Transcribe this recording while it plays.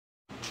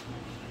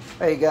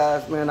Hey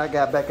guys, man, I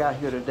got back out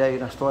here today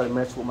and I started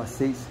messing with my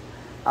seats.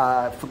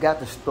 I forgot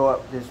to start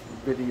this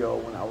video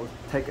when I was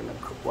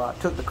I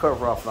took the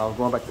cover off and I was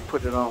going back to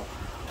put it on.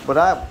 But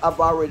I've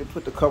already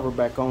put the cover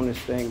back on this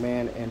thing,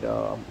 man, and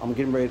I'm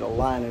getting ready to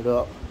line it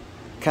up.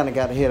 Kind of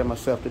got ahead of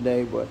myself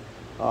today, but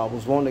I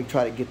was wanting to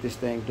try to get this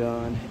thing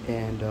done,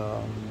 and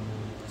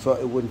so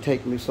it wouldn't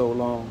take me so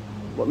long.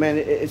 But man,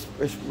 it's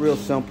real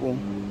simple.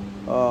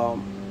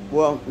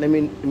 Well, let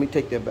me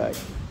take that back.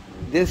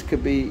 This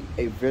could be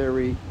a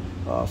very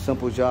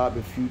simple job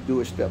if you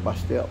do it step by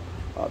step.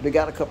 They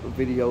got a couple of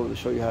videos to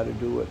show you how to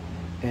do it,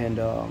 and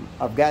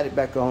I've got it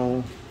back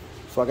on,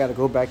 so I got to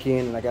go back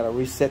in and I got to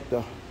reset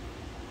the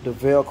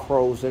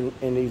velcros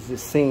in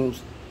these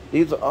seams.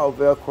 These are all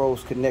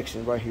velcros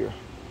connections right here,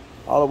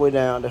 all the way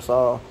down. That's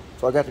all.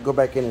 So I got to go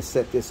back in and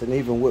set this, and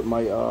even with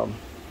my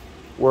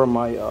where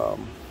my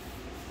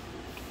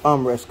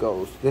armrest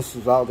goes, this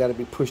is all got to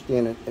be pushed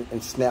in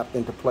and snapped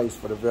into place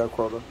for the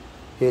velcro to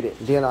hit it.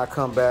 Then I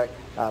come back,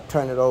 I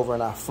turn it over,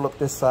 and I flip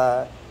this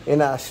side,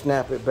 and I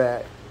snap it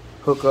back,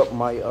 hook up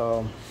my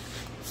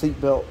seat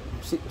belt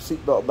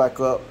back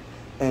up,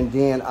 and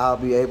then I'll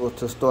be able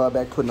to start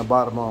back putting the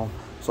bottom on.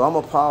 So I'm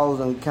gonna pause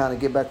and kind of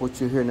get back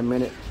with you here in a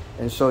minute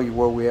and show you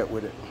where we're at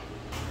with it.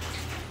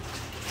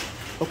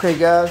 Okay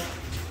guys,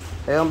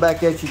 hey, I'm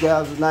back at you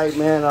guys tonight,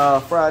 man.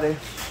 Friday,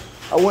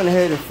 I went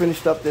ahead and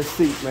finished up this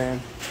seat,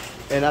 man,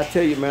 and I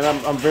tell you, man,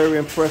 I'm very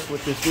impressed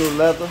with this new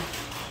leather.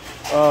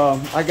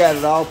 I got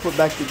it all put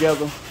back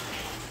together.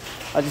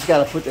 I just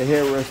got to put the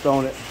headrest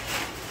on it,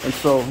 and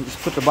so just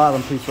put the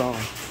bottom piece on.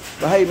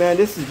 But hey, man,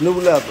 this is new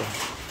leather.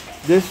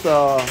 This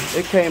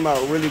it came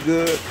out really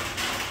good.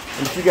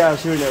 And if you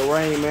guys hearing that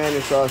rain, man,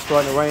 it's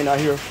starting to rain out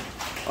here.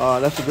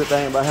 That's a good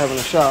thing about having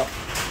a shop.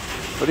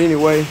 But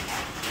anyway,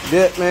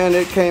 that, man,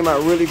 it came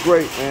out really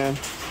great, man.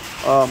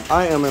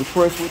 I am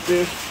impressed with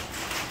this.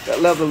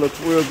 That leather looks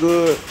real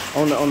good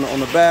on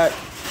the back,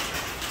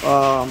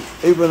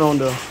 even on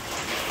the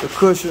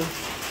cushion.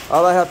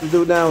 All I have to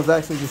do now is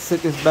actually just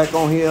sit this back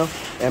on here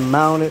and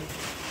mount it.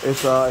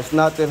 It's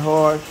not that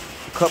hard.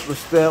 A couple of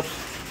steps.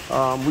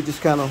 We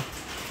just kind of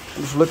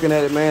just looking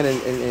at it, man,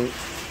 and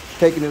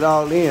taking it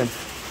all in.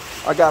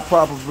 I got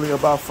probably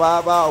about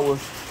 5 hours,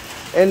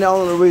 and the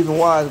only reason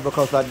why is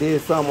because I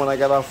did some when I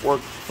got off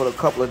work for a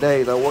couple of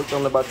days. I worked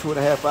on about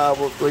 2.5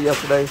 hours, 3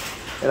 yesterday,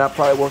 and I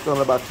probably worked on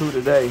about 2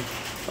 today.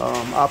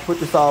 I'll put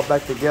this all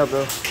back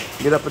together,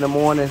 get up in the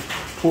morning,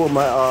 pull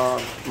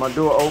my my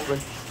door open,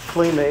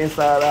 clean the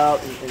inside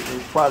out,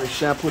 and probably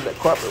shampoo that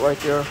carpet right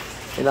there,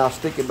 and I'll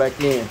stick it back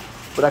in.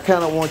 But I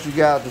kind of want you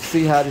guys to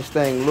see how this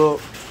thing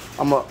looks.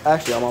 I'm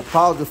gonna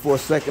pause it for a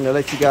second to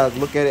let you guys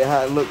look at it,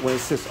 how it looks when it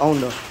sits on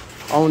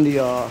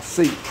the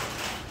seat.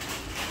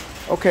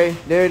 Okay,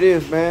 there it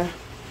is, man.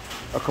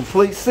 A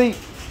complete seat,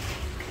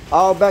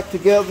 all back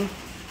together,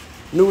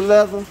 new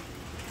leather.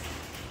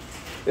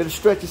 It'll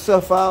stretch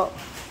itself out,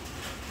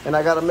 and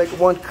I gotta make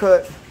one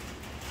cut.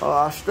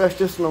 I'll stretch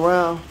this one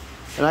around,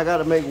 and I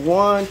gotta make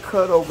one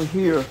cut over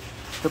here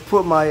to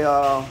put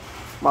my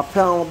my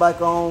panel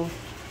back on,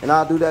 and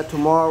I'll do that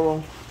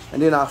tomorrow.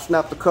 And then I'll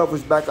snap the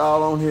covers back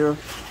all on here,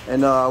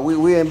 and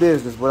we in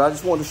business. But I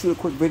just wanted to shoot a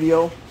quick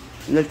video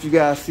and let you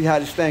guys see how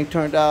this thing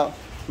turned out.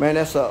 Man,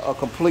 that's a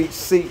complete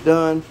seat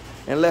done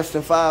in less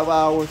than 5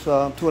 hours,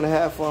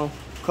 2.5 for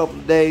a couple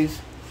of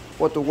days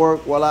worth of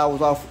work while I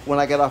was off, when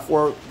I got off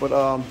work.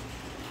 But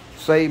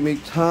saved me a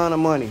ton of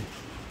money.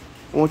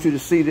 I want you to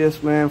see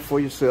this, man,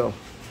 for yourself.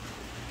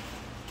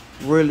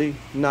 Really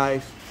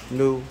nice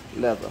new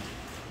leather.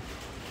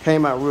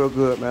 Came out real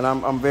good, man.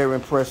 I'm very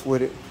impressed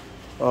with it.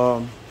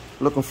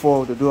 Looking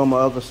forward to doing my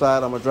other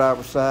side on my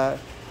driver's side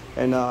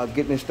and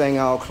getting this thing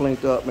all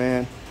cleaned up,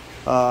 man.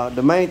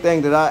 The main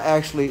thing that I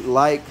actually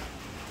like,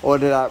 or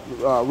that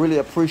I really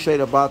appreciate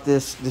about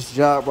this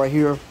job right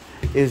here,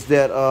 is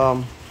that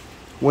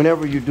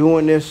whenever you're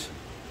doing this,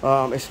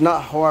 it's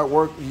not hard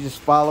work. You're just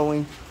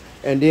following.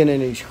 And then in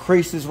these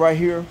creases right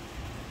here,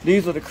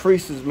 these are the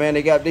creases, man.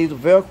 They got these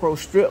Velcro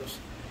strips,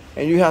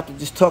 and you have to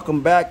just tuck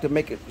them back to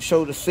make it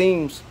show the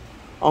seams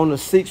on the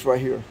seats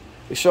right here.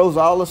 It shows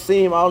all the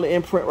seam, all the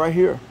imprint right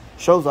here.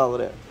 Shows all of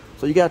that.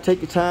 So you gotta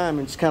take your time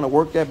and just kind of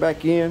work that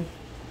back in.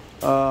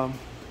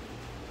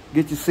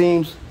 Get your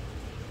seams.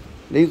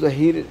 These are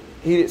heated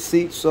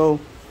seats, so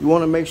you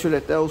want to make sure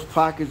that those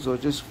pockets are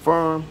just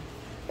firm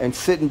and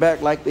sitting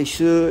back like they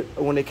should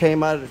when they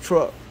came out of the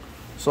truck.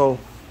 So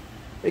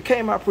it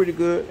came out pretty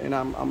good, and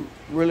I'm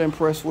really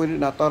impressed with it.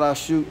 And I thought I'd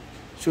shoot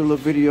a little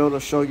video to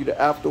show you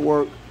the after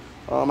work.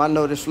 I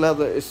know this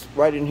leather is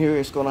right in here.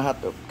 It's gonna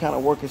have to kind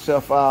of work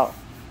itself out.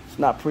 It's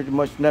not pretty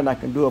much nothing I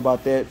can do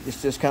about that.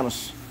 It's just kind of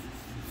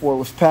where it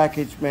was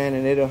packaged, man,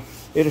 and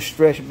it'll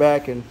stretch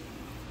back, and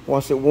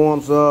once it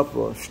warms up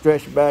or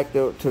stretch back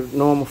to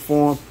normal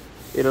form,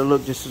 it'll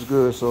look just as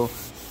good. So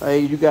hey,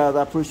 you guys,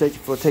 I appreciate you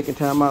for taking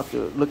time out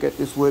to look at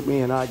this with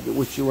me, and I'll get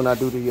with you when I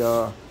do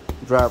the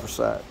driver's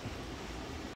side.